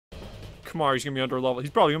Kamari's gonna be under level. He's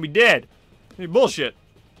probably gonna be dead. Bullshit.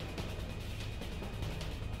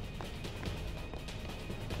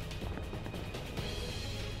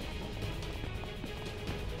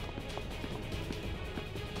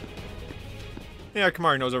 Yeah,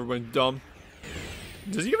 Kamari knows everyone's dumb.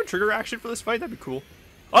 Does he have a trigger action for this fight? That'd be cool.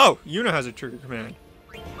 Oh, Yuna has a trigger command.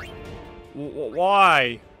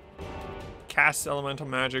 Why? Cast elemental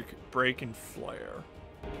magic, break, and flare.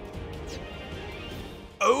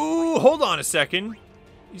 Oh, hold on a second.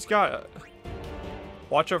 He's got...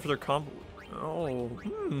 watch out for their combo. Oh,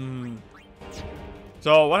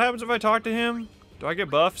 So, what happens if I talk to him? Do I get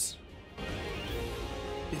buffs?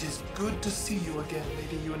 It is good to see you again,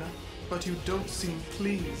 Lady Yuna, but you don't seem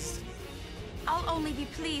pleased. I'll only be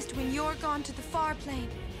pleased when you're gone to the far plane.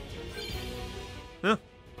 Huh.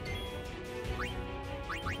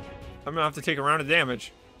 I'm gonna have to take a round of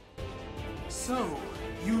damage. So,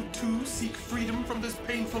 you too seek freedom from this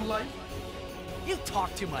painful life? You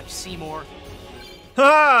talk too much, Seymour.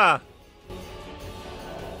 Ha!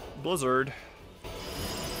 Blizzard.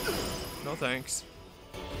 No thanks.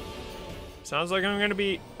 Sounds like I'm gonna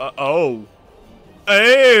be... oh.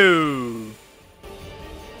 Oh!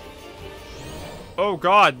 Oh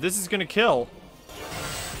god, this is gonna kill.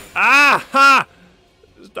 Ah! Ha!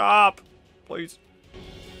 Stop! Please.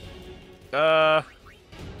 You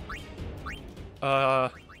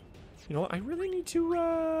know what? I really need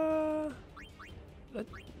to,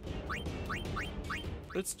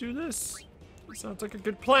 let's do this. It sounds like a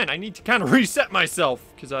good plan. I need to kind of reset myself,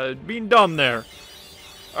 because I was being dumb there.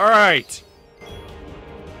 Alright.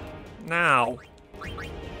 Now.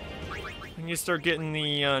 I need to start getting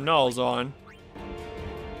the, nulls on.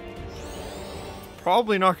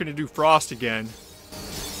 Probably not going to do frost again.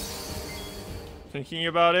 Thinking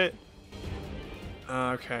about it.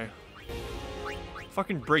 Okay.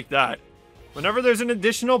 Fucking break that. Whenever there's an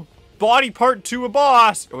additional body part to a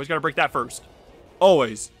boss, always gotta break that first.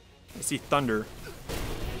 Always. I see thunder.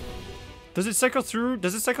 Does it cycle through?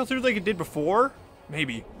 Does it cycle through like it did before?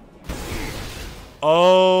 Maybe.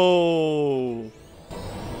 Oh.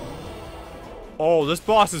 Oh, this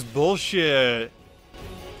boss is bullshit.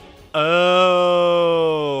 Oh.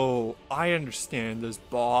 I understand this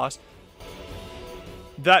boss.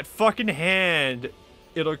 That fucking hand,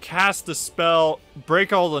 it'll cast the spell,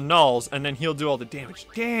 break all the nulls, and then he'll do all the damage.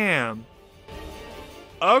 Damn.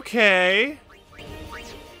 Okay.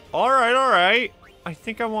 Alright, alright. I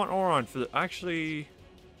think I want Auron for the... Actually...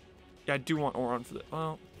 Yeah, I do want Auron for the...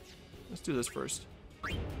 Well, let's do this first.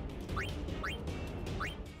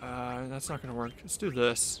 That's not gonna work. Let's do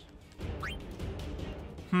this.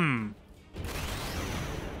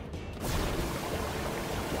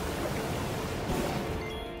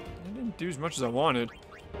 Do as much as I wanted.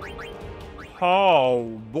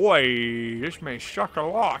 Oh boy, this may suck a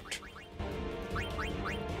lot.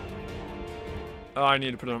 Oh, I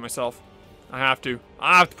need to put it on myself. I have to.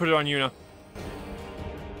 I have to put it on Yuna.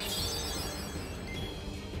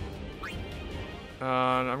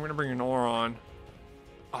 I'm gonna bring an Auron.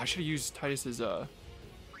 Oh, I should have used Titus's.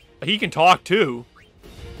 He can talk too.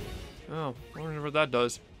 Oh, I wonder what that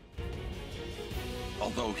does.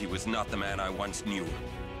 Although he was not the man I once knew,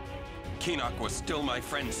 Keenock was still my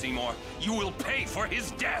friend, Seymour. You will pay for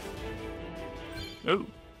his death! Oh.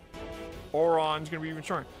 Auron's gonna be even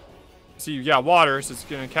stronger. See, yeah, water, so it's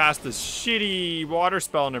gonna cast this shitty water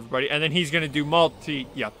spell on everybody, and then he's gonna do multi...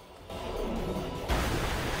 Yep.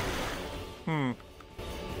 Well,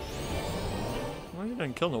 he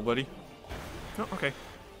didn't kill nobody. Oh, okay.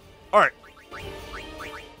 Alright.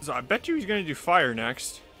 So I bet you he's gonna do fire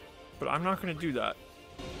next, but I'm not gonna do that.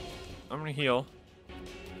 I'm gonna heal.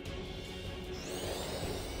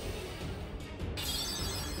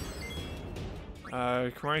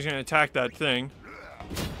 Kamari's gonna attack that thing.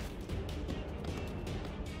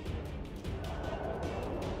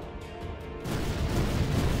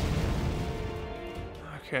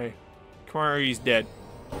 Okay. Kamari's dead.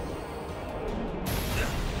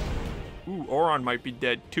 Ooh, Auron might be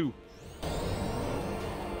dead too.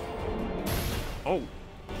 Oh.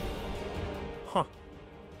 Huh.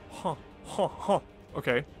 Huh. Huh. Huh.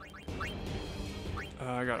 Okay.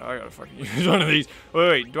 I gotta fucking use one of these.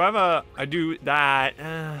 Wait, do I have a... I do that.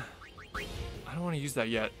 I don't want to use that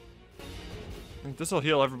yet. I think this will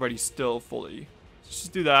heal everybody still fully. Let's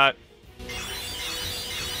just do that.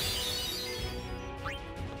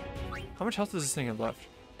 How much health does this thing have left?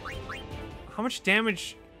 How much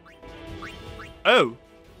damage? Oh!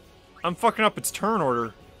 I'm fucking up its turn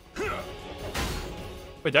order.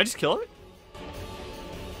 Wait, did I just kill it?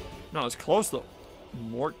 No, it's close though.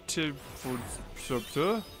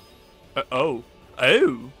 Oh.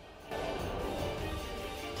 Oh.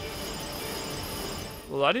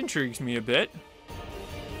 Well, that intrigues me a bit.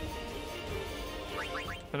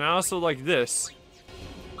 And I also like this.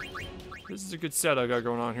 This is a good set I got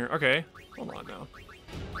going on here. Okay, hold on now.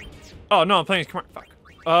 Oh no, I'm playing as Kamari. Fuck.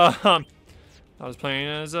 I was playing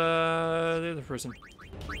as the other person.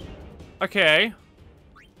 Okay.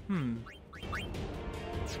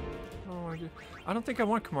 Oh, I don't think I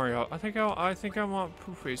want Kamari out. I think I want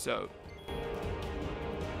Pooh-Face out.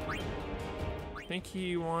 I think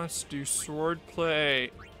he wants to do sword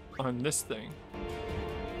play on this thing.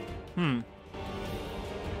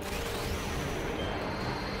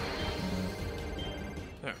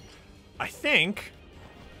 There. I think.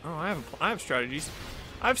 Oh, I have strategies.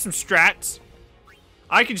 I have some strats.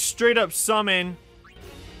 I can straight up summon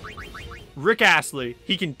Rick Astley.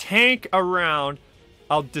 He can tank around.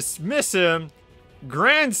 I'll dismiss him,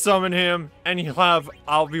 grand summon him, and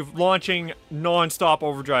I'll be launching non-stop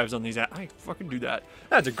overdrives on these. I fucking do that.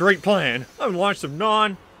 That's a great plan. I'm gonna launch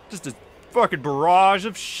some just a fucking barrage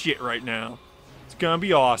of shit right now. It's gonna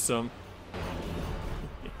be awesome.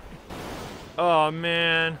 Oh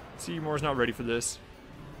man, Seymour's not ready for this.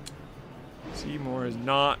 Seymour is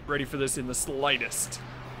not ready for this in the slightest.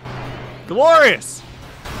 Glorious!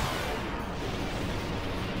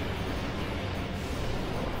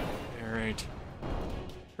 Alright.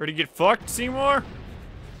 Ready to get fucked, Seymour?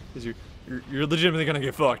 Because you're legitimately gonna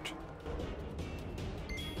get fucked.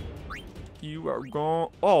 You are going.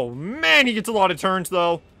 Oh man, he gets a lot of turns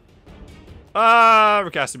though.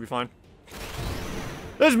 Rick has to be fine.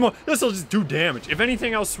 This'll just do damage. If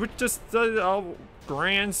anything, I'll switch I'll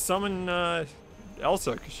grand summon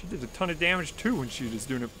Elsa, because she did a ton of damage too when she was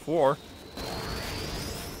doing it before.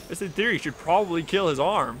 This in theory should probably kill his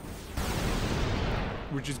arm,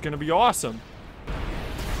 which is gonna be awesome.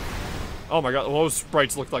 Oh my god, those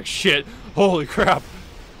sprites look like shit. Holy crap.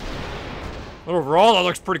 But overall, that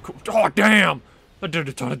looks pretty cool. Oh damn! That did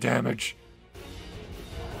a ton of damage.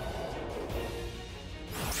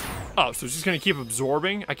 Oh, so it's just gonna keep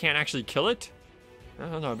absorbing? I can't actually kill it?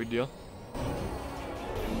 Oh, not a big deal.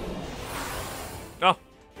 Oh.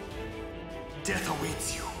 Death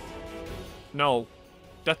awaits you. No.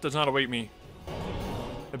 Death does not await me.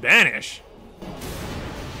 Banish?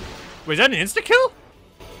 Wait, is that an insta-kill?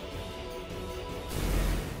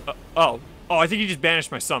 Oh, I think he just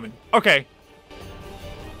banished my summon. Okay.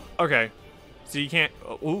 Okay. So you can't...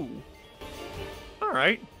 ooh.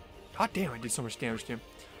 Alright. God damn, I did so much damage to him.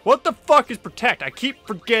 What the fuck is Protect? I keep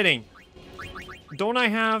forgetting. Don't I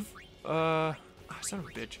have... son of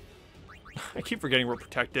a bitch. I keep forgetting what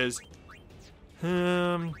Protect is.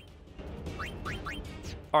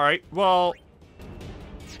 Alright, well...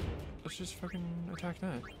 let's just fucking attack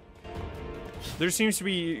that. There seems to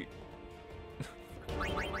be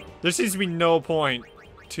no point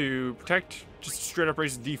to Protect. Just straight up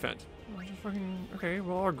raises defense. Just fucking... okay,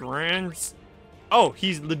 well, our Grand's... oh,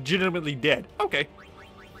 he's legitimately dead. Okay.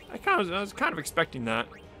 I was kind of expecting that.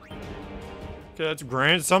 Okay, that's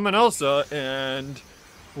Grand Summon Elsa, and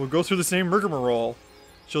we'll go through the same rigmarole.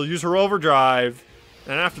 She'll use her overdrive,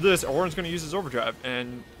 and after this, Orin's gonna use his overdrive,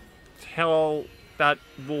 and hell, that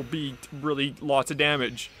will be really lots of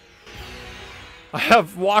damage. I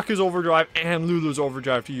have Waka's overdrive and Lulu's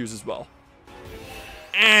overdrive to use as well.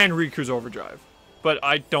 And Riku's overdrive. But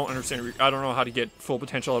I don't understand, I don't know how to get full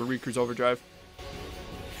potential out of Riku's overdrive.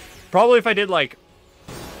 Probably if I did like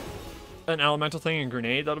an elemental thing and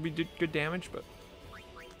grenade, that'll be good damage, but...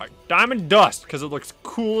 alright, Diamond Dust, because it looks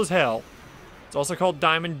cool as hell. It's also called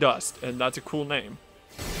Diamond Dust, and that's a cool name.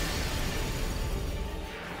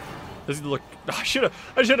 Does it look... I should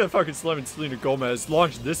have fucking Slim Selena Gomez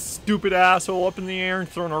launched this stupid asshole up in the air and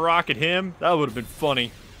thrown a rock at him. That would have been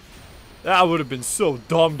funny. That would have been so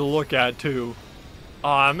dumb to look at, too.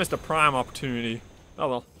 Ah, I missed a prime opportunity. Oh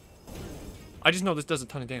well. I just know this does a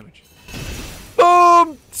ton of damage.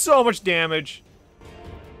 Boom! So much damage.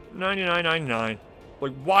 99.99.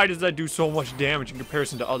 Like, why does that do so much damage in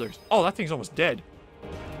comparison to others? Oh, that thing's almost dead.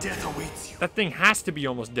 Death awaits you. That thing has to be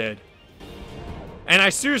almost dead. And I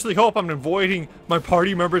seriously hope I'm avoiding my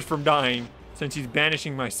party members from dying, since he's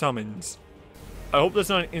banishing my summons. I hope that's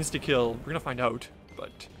not an insta-kill. We're gonna find out,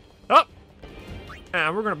 but... oh!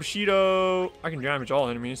 And we're gonna Bushido. I can damage all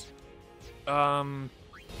enemies. Yeah,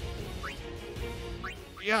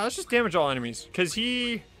 let's just damage all enemies. Because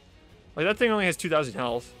he... like, that thing only has 2,000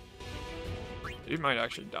 health. It might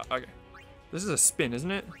actually die. Okay. This is a spin,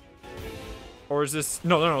 isn't it? Or is this...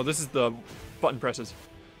 no, this is the button presses.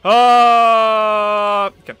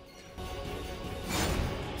 Okay.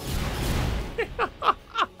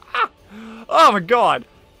 Oh my god!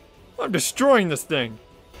 I'm destroying this thing.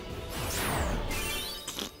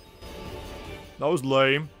 That was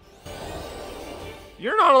lame.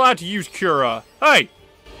 You're not allowed to use Cura. Hey!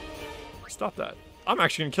 Stop that. I'm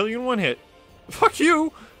actually gonna kill you in one hit. Fuck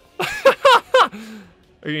you! Are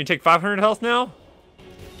you gonna take 500 health now?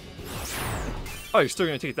 Oh, you're still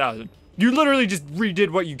gonna take 1,000. You literally just redid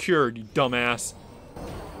what you cured, you dumbass.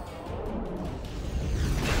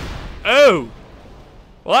 Oh!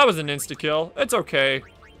 Well, that was an insta-kill. It's okay.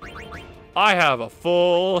 I have a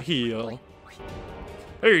full heal.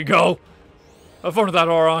 There you go. Have fun with that,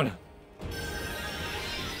 Auron.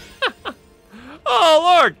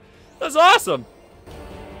 Oh, Lord! That's awesome!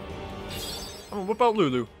 I'm gonna whip out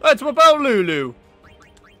Lulu. Let's whip out Lulu!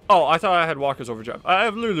 Oh, I thought I had Walker's Overdrive. I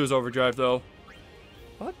have Lulu's Overdrive, though.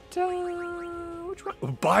 What, which one? Oh,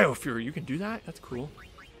 Biofury, you can do that? That's cool.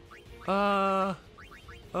 Let's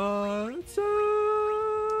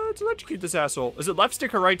electrocute this asshole. Is it left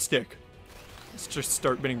stick or right stick? Let's just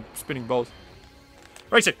start spinning both.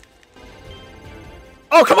 Right stick.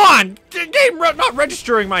 Oh, come on! Game not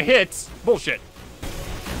registering my hits. Bullshit.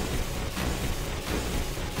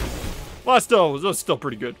 Well, that was still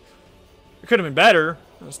pretty good. It could have been better.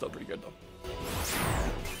 It was still pretty good, though.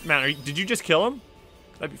 Man, did you just kill him?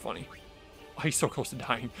 That'd be funny. Oh, he's so close to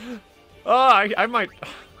dying. I might...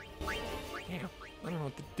 Damn. I don't know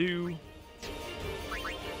what to do.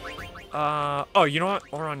 Oh, you know what?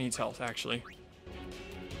 Auron needs health, actually.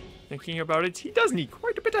 Thinking about it, he does need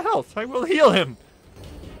quite a bit of health. I will heal him.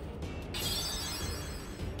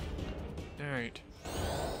 Alright.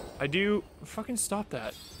 I do... Fucking stop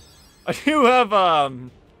that. I do have,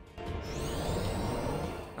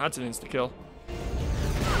 That's an insta-kill.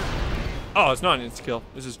 Oh, it's not an insta-kill.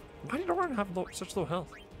 This is... Why did Auron have such low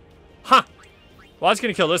health? Huh! Well, that's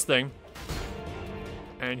gonna kill this thing.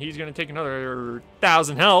 And he's gonna take another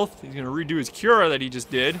 1,000 health. He's gonna redo his Cura that he just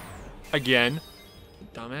did. Again.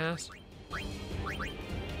 Dumbass.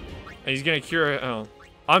 And he's gonna cure... Oh.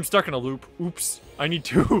 I'm stuck in a loop. Oops. I need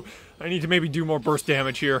to maybe do more burst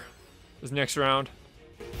damage here. This next round.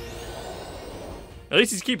 At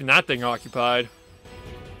least he's keeping that thing occupied.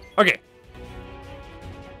 Okay.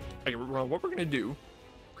 Okay, well, what we're gonna do...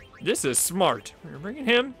 This is smart. We're bringing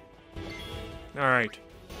him. Alright.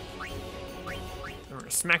 We're gonna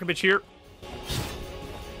smack a bitch here.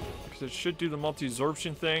 Because it should do the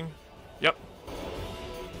multi-absorption thing. Yep.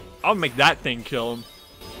 I'll make that thing kill him.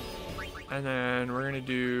 And then we're gonna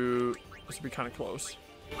do... This will be kind of close.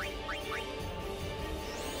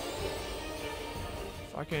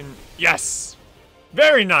 Fucking... Yes!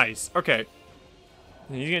 Very nice! Okay.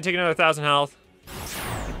 And he's gonna take another 1,000 health.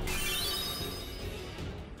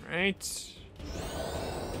 Right.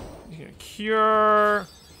 He's gonna cure.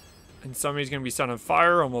 And somebody's gonna be set on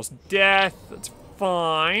fire, almost death. That's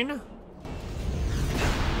fine.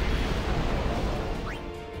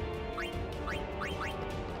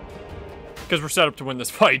 Because we're set up to win this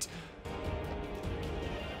fight.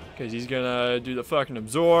 Because he's gonna do the fucking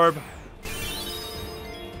absorb.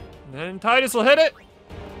 And then Titus will hit it.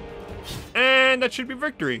 And that should be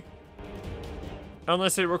victory.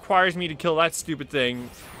 Unless it requires me to kill that stupid thing.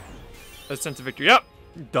 A sense of victory. Yep.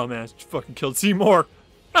 Dumbass. Just fucking killed Seymour.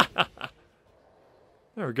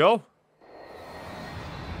 There we go.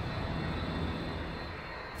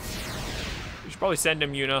 We should probably send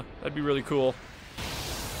him Yuna. That'd be really cool.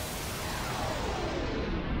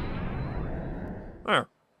 There.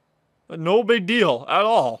 No big deal at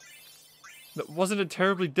all. That wasn't a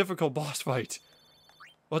terribly difficult boss fight.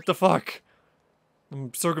 What the fuck?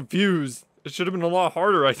 I'm so confused. It should have been a lot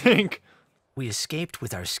harder, I think. We escaped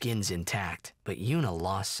with our skins intact, but Yuna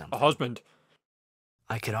lost something. A husband.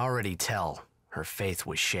 I could already tell her faith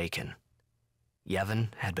was shaken. Yevon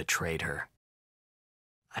had betrayed her.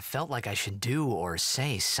 I felt like I should do or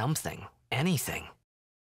say something, anything.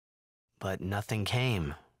 But nothing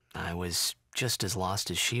came. I was just as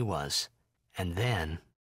lost as she was. And then...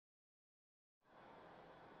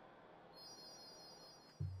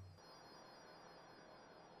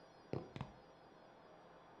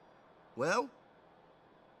 Well?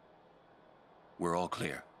 We're all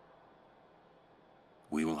clear.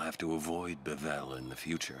 We will have to avoid Bevel in the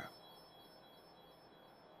future.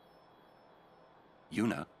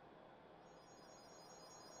 Yuna?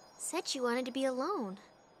 Said you wanted to be alone.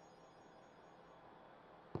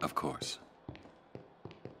 Of course.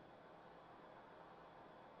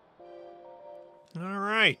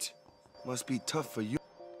 Alright. Must be tough for you.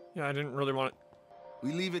 Yeah, I didn't really want it.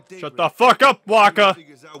 We leave it there. Shut the fuck up, Waka!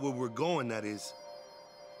 Figures out where we're going, that is.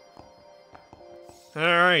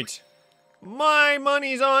 Alright. My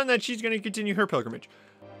money's on that she's going to continue her pilgrimage.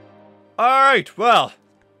 Alright, well.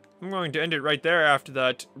 I'm going to end it right there after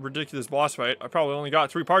that ridiculous boss fight. I probably only got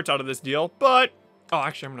 3 parts out of this deal, but... Oh,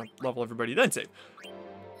 actually, I'm going to level everybody, then save.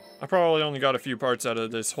 I probably only got a few parts out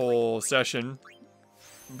of this whole session,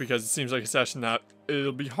 because it seems like a session that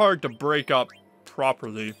it'll be hard to break up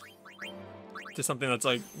properly to something that's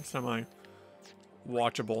like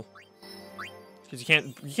semi-watchable. Because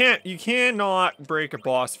you cannot break a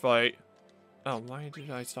boss fight. Oh, why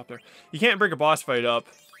did I stop there? You can't break a boss fight up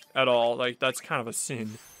at all. Like, that's kind of a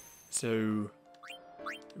sin. So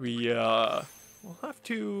we'll have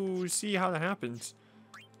to see how that happens.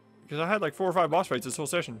 Because I had like 4 or 5 boss fights this whole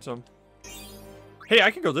session, so. Hey,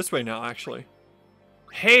 I can go this way now, actually.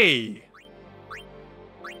 Hey!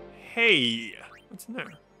 Hey! What's in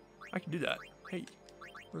there? I can do that. Hey,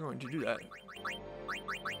 we're going to do that.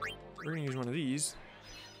 We're gonna use one of these.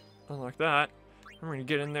 Unlock that. I'm gonna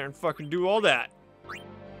get in there and fucking do all that.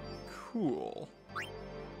 Cool.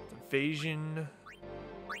 Evasion.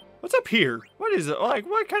 What's up here? What is it? Like,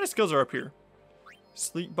 what kind of skills are up here?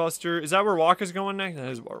 Sleep Buster. Is that where Waka's going next? That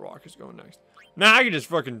is where Waka's going next. Nah, I can just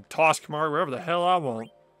fucking toss Kamari wherever the hell I want.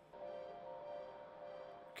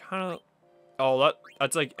 Kind of. Oh,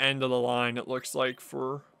 that's like end of the line, it looks like,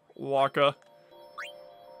 for Waka.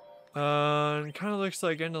 It kind of looks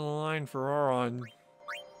like end of the line for Auron.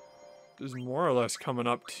 There's more or less coming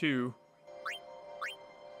up, too.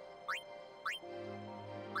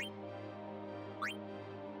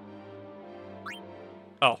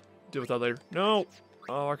 Oh, deal with that later. No!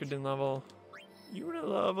 Oh, Waka didn't level. Yuna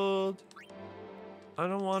leveled. I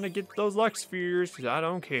don't want to get those luck spheres, because I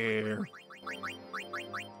don't care.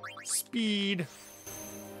 Speed.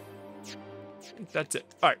 I think that's it.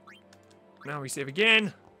 Alright. Now we save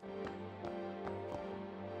again.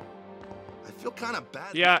 I feel kind of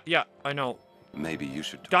bad. Yeah, I know. Maybe you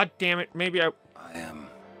should. God damn it, maybe I am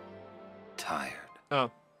tired.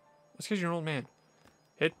 Oh. That's because you're an old man.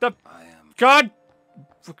 Hit the... I am... God!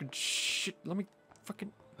 Fucking shit. Let me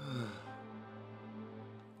fucking...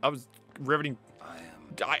 I was riveting...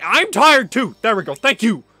 I'm tired too! There we go, thank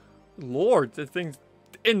you! Lord, the thing's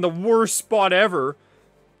in the worst spot ever.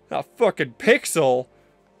 A fucking pixel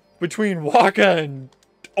between Waka and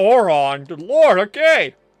Auron. Good Lord,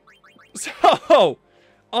 okay! So,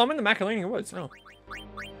 I'm in the Macalania Woods. Oh.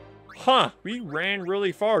 Huh, we ran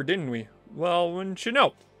really far, didn't we? Well, wouldn't you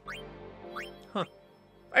know? Huh.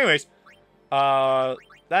 Anyways,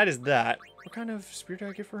 that is that. What kind of spear did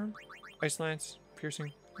I get for him? Ice Lance,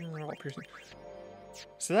 piercing. They're all piercing.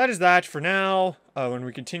 So that is that for now. When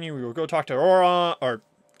we continue, we will go talk to Auron, or,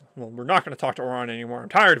 well, we're not going to talk to Auron anymore. I'm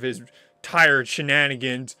tired of his tired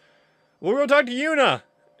shenanigans. We'll go talk to Yuna,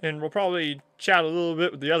 and we'll probably chat a little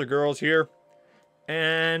bit with the other girls here.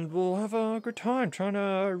 And we'll have a good time trying to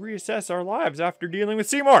reassess our lives after dealing with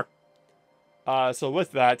Seymour. So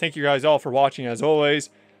with that, thank you guys all for watching as always.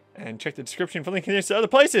 And check the description for links to other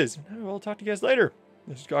places. And we'll talk to you guys later.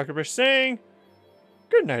 This is Goglabesh saying,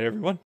 good night, everyone.